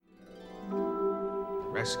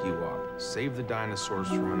rescue Up, save the dinosaurs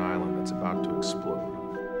from an island that's about to explode.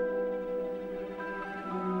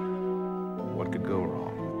 What could go wrong?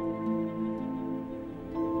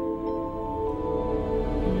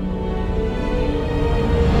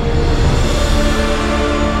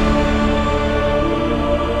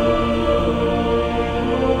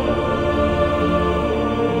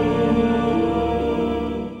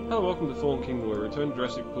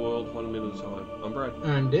 Jurassic World, 1 minute at a time. I'm Brad.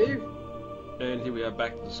 I'm Dave. And here we are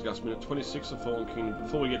back to discuss minute 26 of Fallen Kingdom.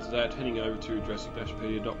 Before we get to that, heading over to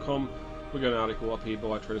Jurassic-pedia.com, we've got an article up here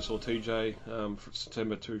by Tyrannosaur TJ for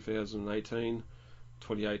September 2018.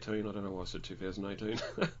 2018, I don't know why I said 2018.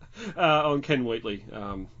 On Ken Wheatley.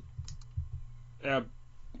 Our,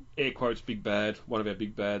 air quotes, big bad, one of our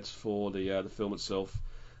big bads for the film itself.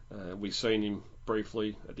 We've seen him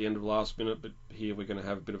briefly at the end of last minute, but here we're going to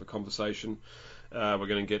have a bit of a conversation. We're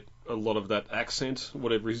going to get a lot of that accent,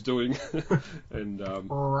 whatever he's doing, and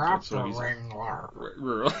Raptor Wrangler.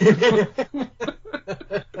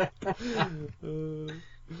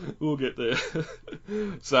 We'll get there.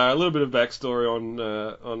 So a little bit of backstory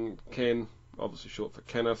on Ken, obviously short for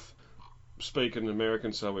Kenneth. Speaking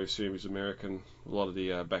American, so we assume he's American. A lot of the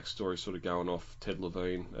backstory sort of going off Ted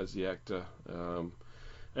Levine as the actor.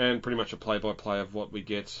 And pretty much a play-by-play of what we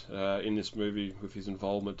get in this movie with his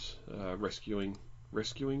involvement, rescuing,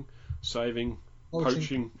 saving,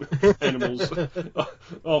 poaching animals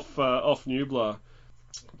off Nublar.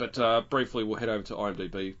 But briefly, we'll head over to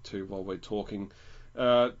IMDb too while we're talking.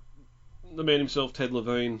 The man himself, Ted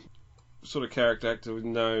Levine, sort of character actor,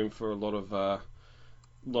 known for a lot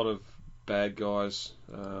of bad guys,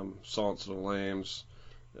 Silence of the Lambs.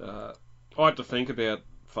 I had to think about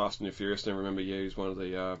Fast and the Furious, and I remember he was one of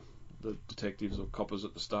the detectives or coppers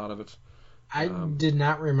at the start of it. I did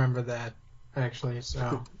not remember that, actually,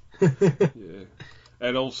 so... Yeah.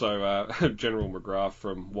 And also General McGrath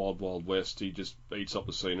from Wild Wild West, he just eats up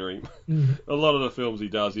the scenery. A lot of the films he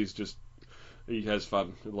does, he has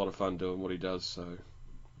fun, a lot of fun doing what he does, so...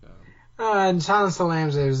 and Silence of the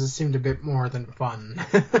Lambs, it seemed a bit more than fun.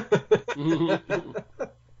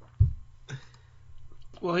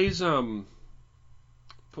 Well, he's...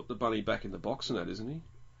 put the bunny back in the box and that, isn't he?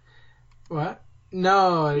 What?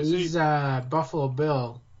 No, he's Buffalo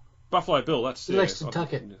Bill. Buffalo Bill, that's... He likes to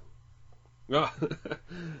tuck it.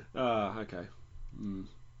 Okay.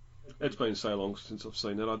 It's been so long since I've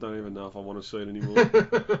seen that, I don't even know if I want to see it anymore.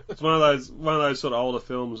 It's one of those sort of older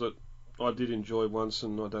films that I did enjoy once,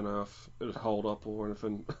 and I don't know if it'd hold up or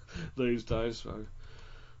anything these days, so...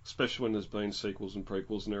 Especially when there's been sequels and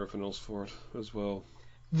prequels and everything else for it as well.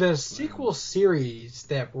 The sequel series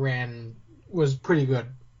that ran was pretty good,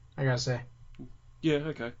 I gotta say. Yeah,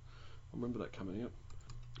 okay. I remember that coming out.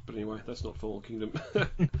 But anyway, that's not Fallen Kingdom.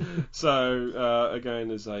 So, again,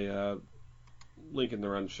 there's a link in the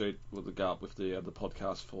run sheet with the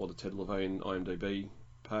podcast for the Ted Levine IMDb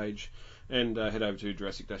page. And head over to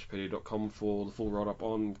Jurassic-pedia.com for the full write-up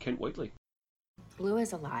on Kent Wheatley. Lou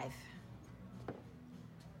is alive.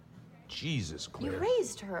 Jesus, Claire. You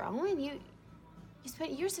raised her, Owen. You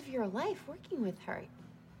spent years of your life working with her.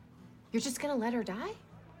 You're just gonna let her die?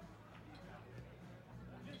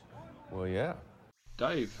 Well, yeah.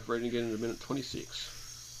 Dave, ready to get into minute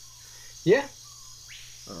 26. Yeah.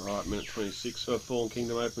 Alright, minute 26 of Fallen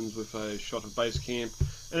Kingdom opens with a shot of base camp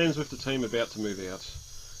and ends with the team about to move out.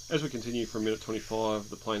 As we continue from minute 25,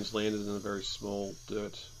 the plane's landed in a very small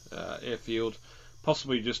dirt airfield,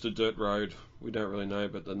 possibly just a dirt road. We don't really know,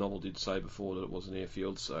 but the novel did say before that it was an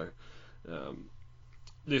airfield, so...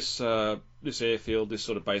 This airfield, this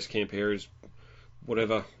sort of base camp area is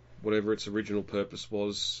whatever its original purpose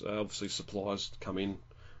was. Obviously, supplies come in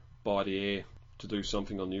by the air to do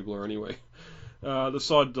something on Nublar anyway. The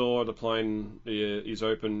side door of the plane is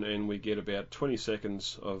open, and we get about 20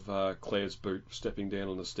 seconds of Claire's boot stepping down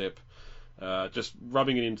on the step, just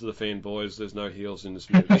rubbing it into the fanboys. There's no heels in this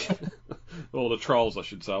movie, or the trolls, I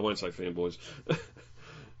should say. I won't say fanboys.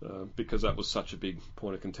 Because that was such a big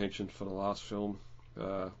point of contention for the last film.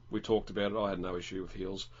 We talked about it. I had no issue with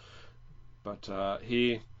heels. But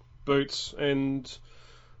here, boots and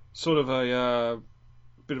sort of a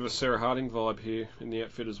bit of a Sarah Harding vibe here in the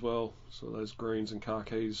outfit as well. So those greens and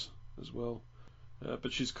khakis as well.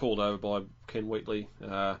 But she's called over by Ken Wheatley,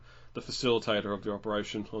 the facilitator of the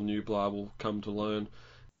operation on Nublar, will come to learn.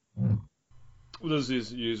 There's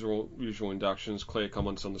his usual inductions. Claire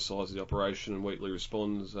comments on the size of the operation, and Wheatley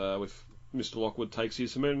responds with Mr. Lockwood takes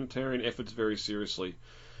his humanitarian efforts very seriously,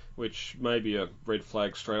 which may be a red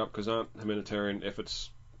flag straight up, because aren't humanitarian efforts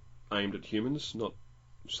aimed at humans, not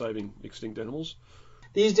saving extinct animals?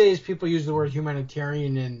 These days, people use the word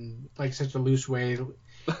humanitarian in like such a loose way.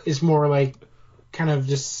 It's more like kind of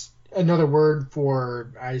just another word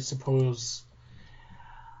for, I suppose,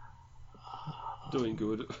 Doing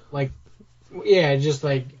good. like, yeah, just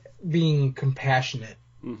like being compassionate,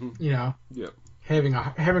 Mm-hmm. you know, Yeah. having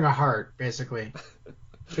a heart, basically.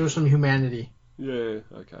 Show some humanity. Yeah.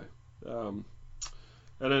 Okay.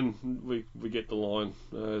 And then we get the line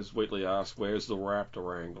as Wheatley asks, "Where's the Raptor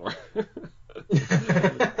Wrangler?"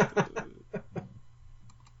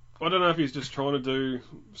 I don't know if he's just trying to do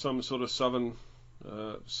some sort of southern,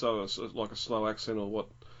 like a slow accent or what,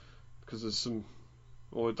 because there's some,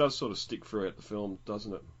 well, it does sort of stick throughout the film,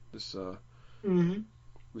 doesn't it? This Mm-hmm.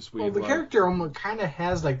 this Well, weird the way. character almost kind of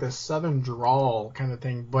has like the southern drawl kind of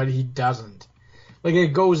thing, but he doesn't. Like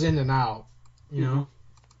it goes in and out, you know.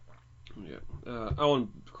 Yeah. Owen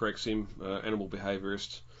corrects him, animal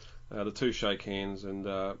behaviourist. The two shake hands, and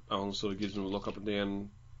Owen sort of gives him a look up and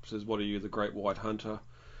down. Says, "What are you, the Great White Hunter?"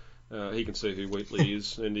 He can see who Wheatley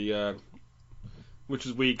is, and he, which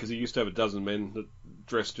is weird because he used to have a dozen men that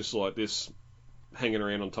dressed just like this, hanging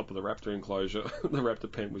around on top of the raptor enclosure, the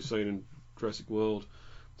raptor pen we've seen in Jurassic World.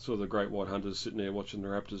 Sort of the Great White Hunters sitting there watching the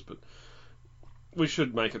raptors, but we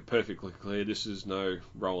should make it perfectly clear this is no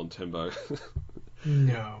Roland Tembo.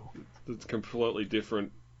 No. It's completely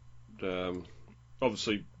different.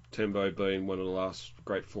 Obviously, Tembo being one of the last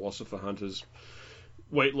great philosopher hunters.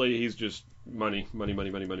 Wheatley, he's just money.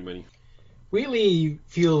 Wheatley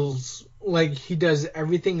feels like he does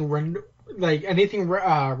everything like anything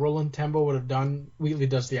Roland Tembo would have done. Wheatley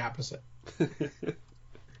does the opposite.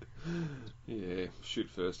 Yeah, shoot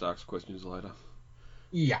first, ask questions later.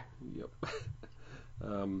 Yeah. Yep.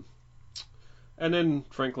 And then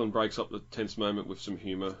Franklin breaks up the tense moment with some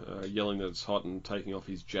humour, yelling that it's hot and taking off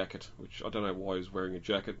his jacket, which I don't know why he's wearing a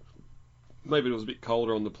jacket. Maybe it was a bit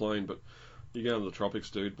colder on the plane, but you go into the tropics,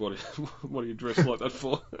 dude. What are you dressed like that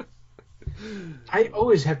for? I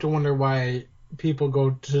always have to wonder why people go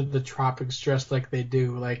to the tropics dressed like they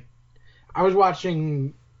do. Like, I was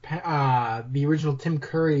watching the original Tim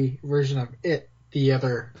Curry version of It the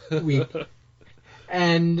other week,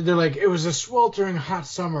 and they're like, it was a sweltering hot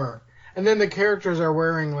summer. And then the characters are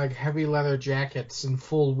wearing like heavy leather jackets and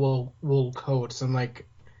full wool coats. I'm like,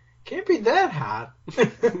 can't be that hot.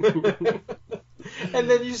 And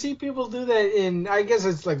then you see people do that in, I guess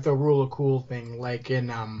it's like the Rule of Cool thing, like in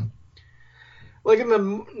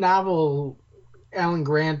the novel, Alan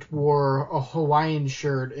Grant wore a Hawaiian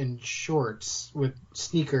shirt and shorts with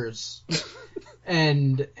sneakers.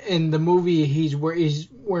 And in the movie, he's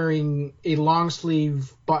wearing a long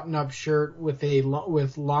sleeve button up shirt with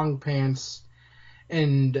long pants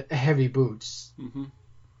and heavy boots. Mm-hmm.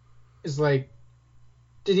 It's like,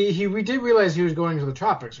 we did realize he was going to the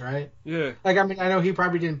tropics, right? Yeah. Like, I mean, I know he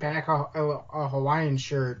probably didn't pack a Hawaiian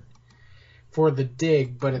shirt for the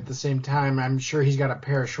dig, but at the same time, I'm sure he's got a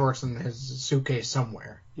pair of shorts in his suitcase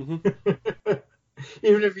somewhere. Mm-hmm.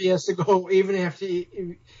 Even if he has to go, even if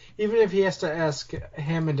he has to ask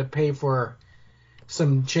Hammond to pay for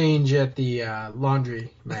some change at the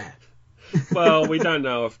laundry mat. Well, we don't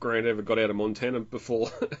know if Grant ever got out of Montana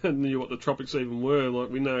before and knew what the tropics even were.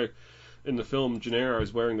 Like, we know in the film, Gennaro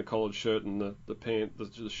is wearing the collared shirt and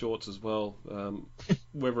the shorts as well.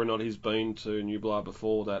 Whether or not he's been to Nublar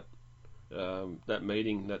before that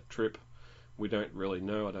meeting, that trip, we don't really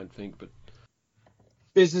know, I don't think. But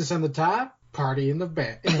business on the top, party in the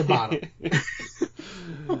bottom.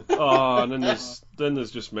 Oh, and then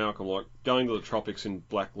there's just Malcolm, like, going to the tropics in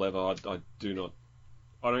black leather. I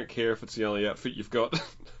don't care if it's the only outfit you've got.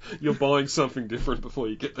 You're buying something different before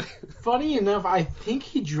you get there. Funny enough, I think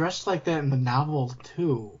he dressed like that in the novel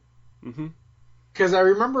too. Mm-hmm. Because I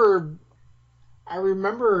remember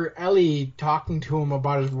Ellie talking to him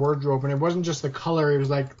about his wardrobe, and it wasn't just the color; it was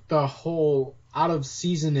like the whole out of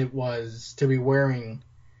season it was to be wearing.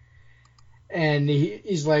 And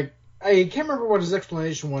he's like, I can't remember what his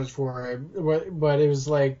explanation was for it, but it was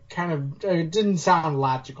like it didn't sound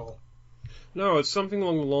logical. No, it's something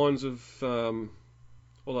along the lines of,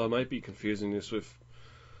 although I may be confusing this with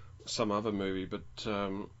some other movie, but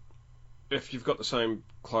if you've got the same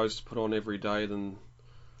clothes to put on every day, then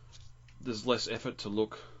there's less effort to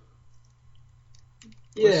look.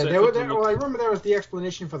 Yeah, well, I remember that was the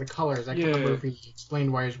explanation for the colors. I can't remember if he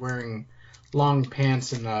explained why he's wearing long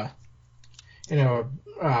pants and a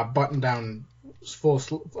button-down full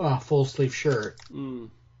sleeve shirt. Mm.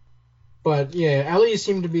 But yeah, Ellie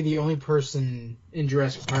seemed to be the only person in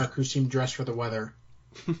Jurassic Park who seemed dressed for the weather,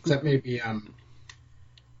 except maybe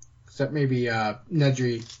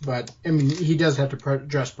Nedry. But I mean, he does have to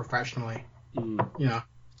dress professionally. Mm. You know,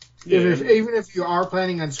 Yeah. Even if you are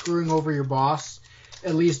planning on screwing over your boss,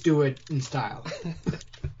 at least do it in style.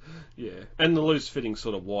 Yeah, and the loose-fitting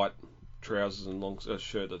sort of white trousers and long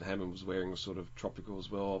shirt that Hammond was wearing was sort of tropical as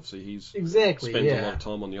well. Obviously, he's spends a lot of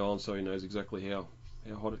time on the island, so he knows exactly how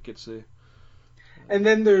hot it gets there. And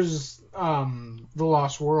then there's The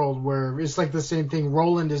Lost World, where it's like the same thing.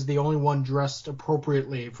 Roland is the only one dressed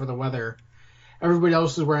appropriately for the weather. Everybody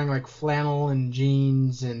else is wearing like flannel and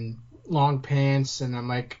jeans and long pants, and I'm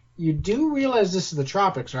like, you do realize this is the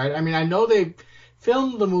tropics, right? I mean, I know they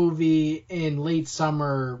filmed the movie in late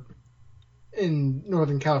summer in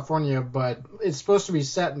Northern California, but it's supposed to be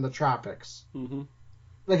set in the tropics. Mm-hmm.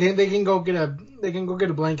 Like they can go get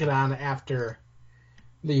a blanket on after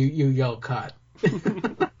you yell cut.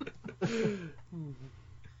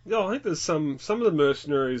 Yeah, I think there's some of the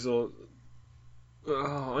mercenaries, or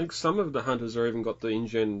I think some of the hunters are even got the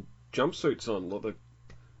InGen jumpsuits on, like the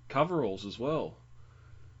coveralls as well.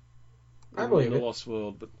 I believe in the Lost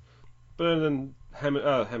World, but then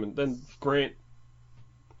Hammond, then Grant.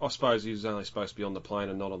 I suppose he's only supposed to be on the plane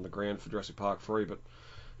and not on the ground for Jurassic Park 3, but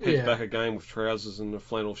heads back again with trousers and a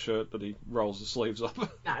flannel shirt that he rolls the sleeves up.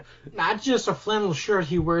 Not just a flannel shirt.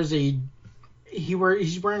 He's wearing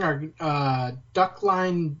a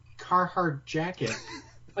duckline Carhartt jacket.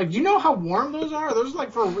 Like, do you know how warm those are? Those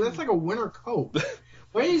are that's like a winter coat.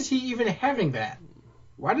 Why is he even having that?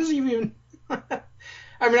 Why does he even?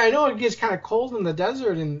 I mean, I know it gets kind of cold in the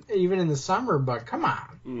desert and even in the summer, but come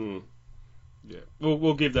on. Yeah,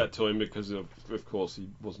 we'll give that to him because of course he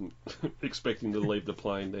wasn't expecting to leave the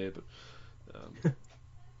plane there, but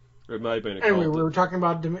it may have been a anyway, cold. We were talking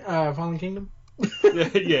about Fallen Kingdom.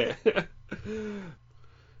 yeah.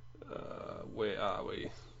 Where are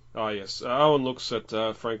we? Oh yes, Owen looks at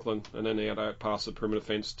Franklin and then out past the perimeter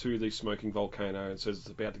fence to the smoking volcano and says it's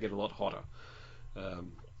about to get a lot hotter.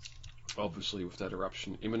 Obviously, with that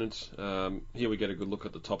eruption imminent. Here we get a good look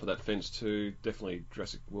at the top of that fence too. Definitely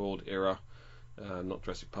Jurassic World era. Not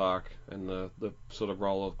Jurassic Park, and the sort of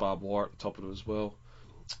roll of barbed wire at the top of it as well.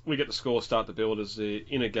 We get the score start to build as the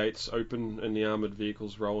inner gates open and the armoured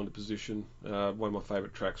vehicles roll into position. One of my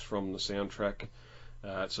favourite tracks from the soundtrack.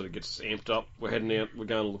 It sort of gets us amped up. We're heading out. We're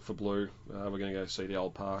going to look for Blue. We're going to go see the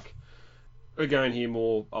old park. Again here,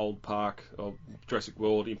 more old park, or Jurassic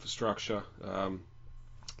World infrastructure.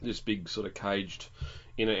 This big sort of caged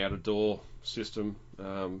inner-outer door system.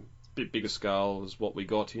 Bit bigger scale is what we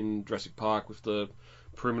got in Jurassic Park with the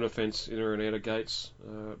perimeter fence, inner and outer gates,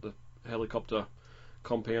 the helicopter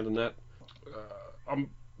compound and that.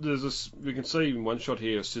 There's this, we can see in one shot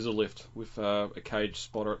here a scissor lift with a cage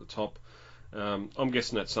spotter at the top. I'm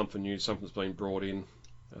guessing that's something new, something's been brought in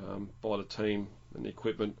by the team and the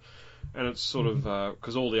equipment, and it's sort of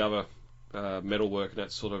because all the other metalwork and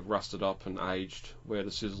that's sort of rusted up and aged, where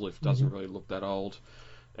the scissor lift doesn't really look that old,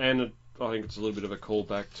 and I think it's a little bit of a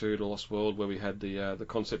callback to The Lost World, where we had the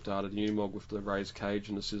concept art of the Unimog with the raised cage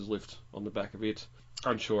and the scissor lift on the back of it.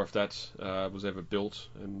 Unsure if that was ever built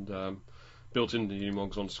and built into the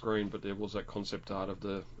Unimogs on screen, but there was that concept art of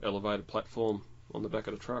the elevated platform on the back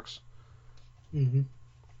of the trucks. Mm-hmm.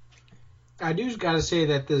 I do gotta say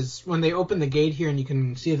that when they open the gate here and you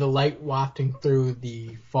can see the light wafting through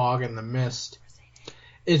the fog and the mist,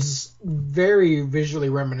 it's very visually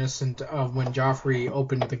reminiscent of when Joffrey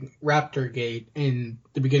opened the Raptor gate in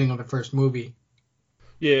the beginning of the first movie.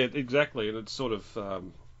 Yeah, exactly, and it's sort of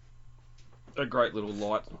a great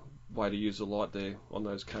little way to use the light there on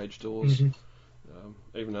those cage doors,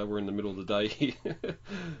 even though we're in the middle of the day here.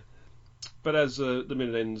 But as the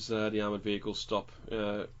minute ends, the armoured vehicles stop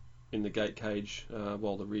in the gate cage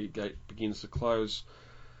while the rear gate begins to close.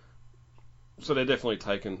 So they're definitely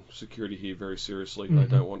taking security here very seriously. They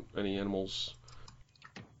don't want any animals.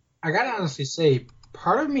 I gotta honestly say,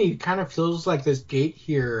 part of me kind of feels like this gate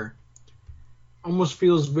here almost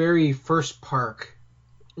feels very First Park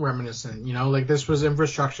reminiscent. You know, like this was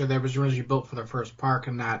infrastructure that was originally built for the first park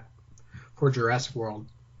and not for Jurassic World.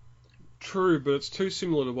 True, but it's too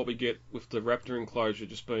similar to what we get with the Raptor enclosure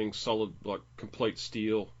just being solid, like complete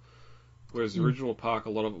steel. Whereas the original park,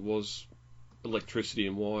 a lot of it was electricity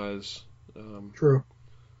and wires. True.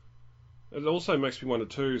 It also makes me wonder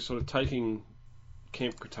too, sort of taking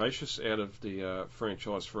Camp Cretaceous out of the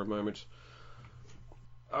franchise for a moment.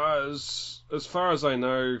 As far as I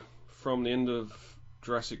know, from the end of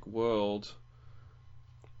Jurassic World,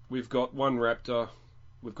 we've got one raptor,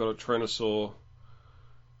 we've got a Tyrannosaur,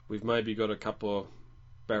 we've maybe got a couple of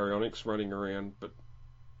baryonyx running around, but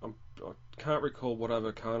I can't recall what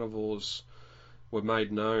other carnivores were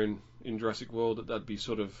made known in Jurassic World that they'd be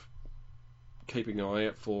sort of keeping an eye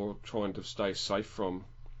out for, trying to stay safe from.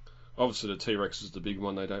 Obviously the T-Rex is the big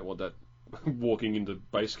one, they don't want that walking into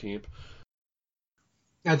base camp.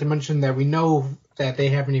 Not to mention that we know that they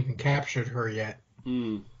haven't even captured her yet.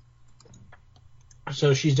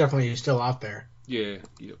 So she's definitely still out there. Yeah,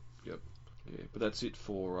 yep. Yeah, but that's it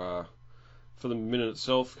for the minute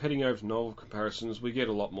itself. Heading over to novel comparisons, we get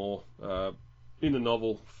a lot more in the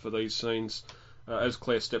novel for these scenes. As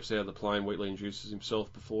Claire steps out of the plane, Wheatley introduces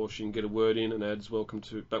himself before she can get a word in and adds,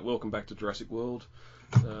 welcome back to Jurassic World.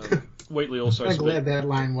 Wheatley also... I'm glad that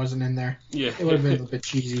line wasn't in there. Yeah. It would have been a bit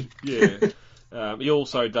cheesy. Yeah. He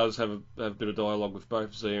also does have a bit of dialogue with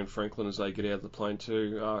both Zia and Franklin as they get out of the plane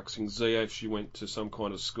too, asking Zia if she went to some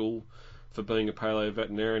kind of school for being a paleo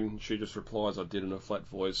veterinarian. She just replies, I did, in a flat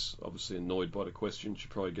voice, obviously annoyed by the question. She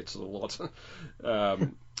probably gets it a lot.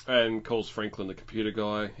 And calls Franklin the computer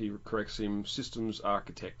guy. He corrects him, systems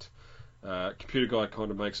architect. Computer guy kind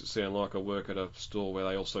of makes it sound like I work at a store where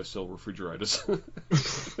they also sell refrigerators.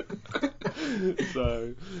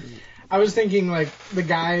 So, I was thinking like the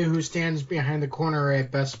guy who stands behind the corner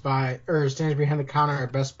at Best Buy, or stands behind the counter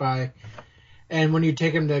at Best Buy, and when you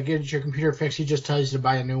take him to get your computer fixed, he just tells you to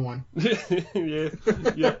buy a new one. Yeah,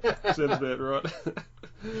 sounds about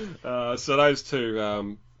right. So those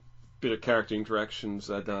two bit of character interactions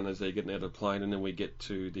are done as they're getting out of the plane, and then we get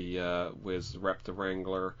to the where's the Raptor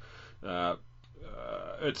Wrangler.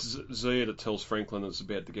 It's Zia that tells Franklin it's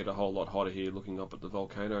about to get a whole lot hotter here, looking up at the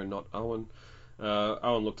volcano, not Owen.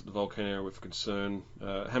 Owen looked at the volcano with concern.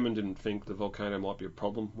 Hammond didn't think the volcano might be a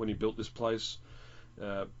problem when he built this place.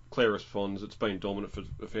 Claire responds, it's been dormant for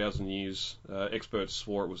 1,000 years. Experts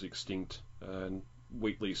swore it was extinct, and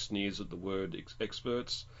Wheatley sneers at the word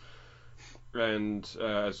experts. And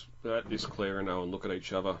as this Claire and Owen look at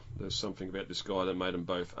each other, there's something about this guy that made them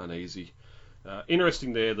both uneasy.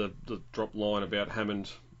 Interesting there, the drop line about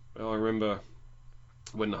Hammond. I remember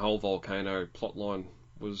when the whole volcano plotline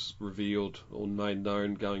was revealed or made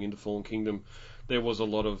known going into Fallen Kingdom, there was a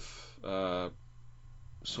lot of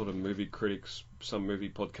sort of movie critics, some movie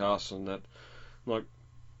podcasts and that, like,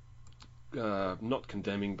 not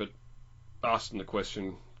condemning, but asking the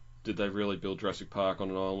question, did they really build Jurassic Park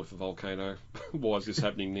on an island with a volcano? Why is this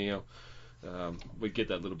happening now? We get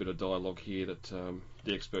that little bit of dialogue here that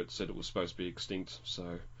the experts said it was supposed to be extinct.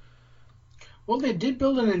 So, well, they did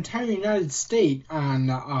build an entire United State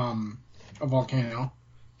on a volcano.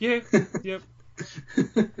 Yeah. Yep.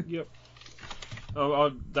 Yep.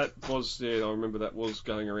 That was, yeah, I remember that was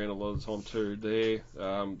going around a lot of the time too.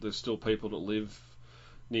 There's still people that live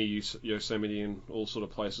near Yosemite and all sort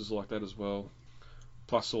of places like that as well.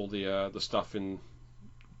 Plus all the stuff in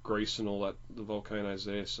Greece and all that, the volcanoes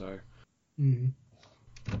there. So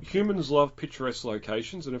humans love picturesque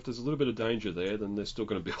locations, and if there's a little bit of danger there, then they're still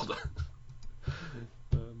going to build it.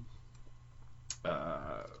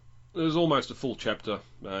 There's almost a full chapter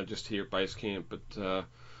just here at base camp, but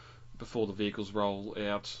before the vehicles roll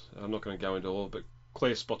out, I'm not going to go into all, but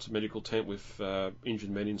Claire spots a medical tent with injured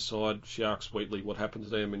men inside. She asks Wheatley what happened to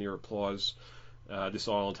them, and he replies, this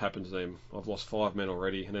island happened to them. I've lost 5 men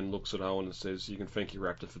already, and then looks at Owen and says, you can thank your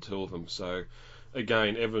Raptor for 2 of them. So,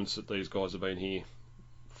 again, evidence that these guys have been here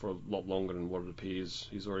for a lot longer than what it appears.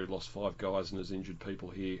 He's already lost 5 guys and has injured people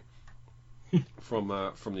here from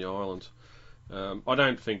the island. I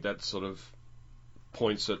don't think that sort of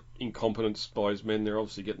points at incompetence by his men. They're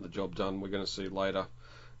obviously getting the job done. We're going to see later.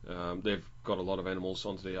 They've got a lot of animals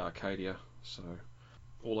onto the Arcadia, so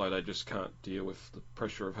although they just can't deal with the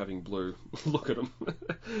pressure of having Blue look at them.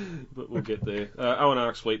 But we'll get there. Owen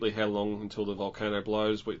asks Wheatley how long until the volcano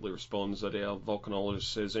blows. Wheatley responds that our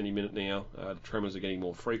volcanologist says any minute now. The tremors are getting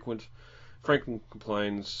more frequent. Franklin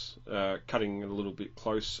complains, cutting it a little bit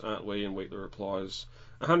close, aren't we? And Wheatley replies,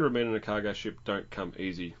 100 men in a cargo ship don't come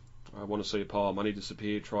easy. I want to see a pile of money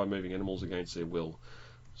disappear, try moving animals against their will.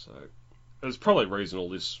 So it's probably reasonable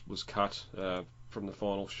this was cut from the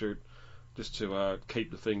final shoot, just to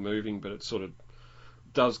keep the thing moving, but it sort of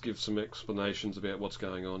does give some explanations about what's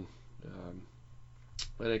going on.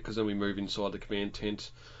 Because then we move inside the command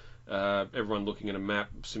tent, everyone looking at a map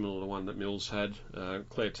similar to the one that Mills had.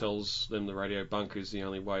 Claire tells them the radio bunker is the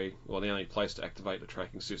only way, or the only place to activate the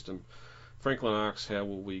tracking system. Franklin asks how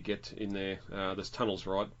will we get in there. There's tunnels,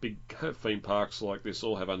 right? Big theme parks like this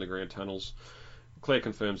all have underground tunnels. Claire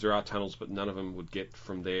confirms there are tunnels, but none of them would get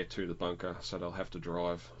from there to the bunker, so they'll have to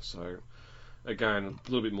drive. So again,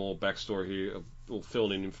 a little bit more backstory here. We'll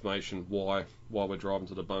fill in information why we're driving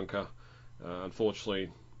to the bunker. Unfortunately,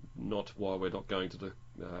 not why we're not going to the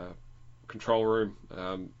control room.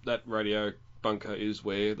 That radio bunker is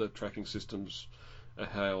where the tracking systems are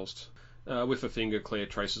housed. With a finger, Claire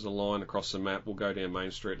traces a line across the map. We'll go down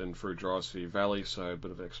Main Street and through Drivesview Valley, so a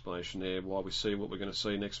bit of explanation there why we see what we're going to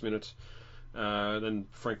see next minute. Then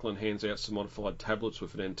Franklin hands out some modified tablets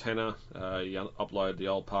with an antenna. You upload the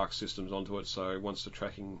old park systems onto it, so once the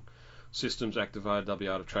tracking systems activated, they'll be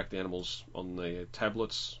able to track the animals on their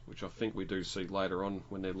tablets, which I think we do see later on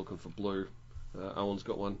when they're looking for Blue. Owen's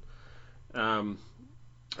got one. And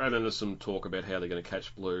then there's some talk about how they're going to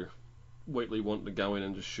catch Blue. Wheatley wanting to go in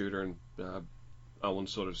and just shoot her, and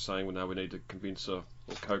Owen's sort of saying, well, no, we need to convince her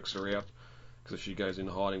or coax her out, because if she goes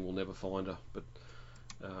into hiding, we'll never find her. But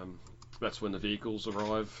that's when the vehicles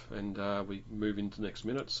arrive, and we move into the next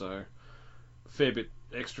minute, so a fair bit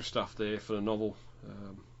extra stuff there for the novel.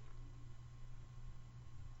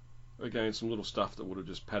 Again, some little stuff that would have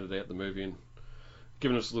just padded out the movie and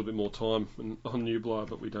given us a little bit more time on Nublar,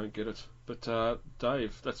 but we don't get it. But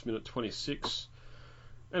Dave, that's minute 26.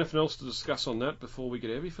 Anything else to discuss on that before we get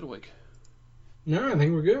heavy for the week? No, I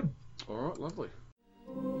think we're good. All right, lovely.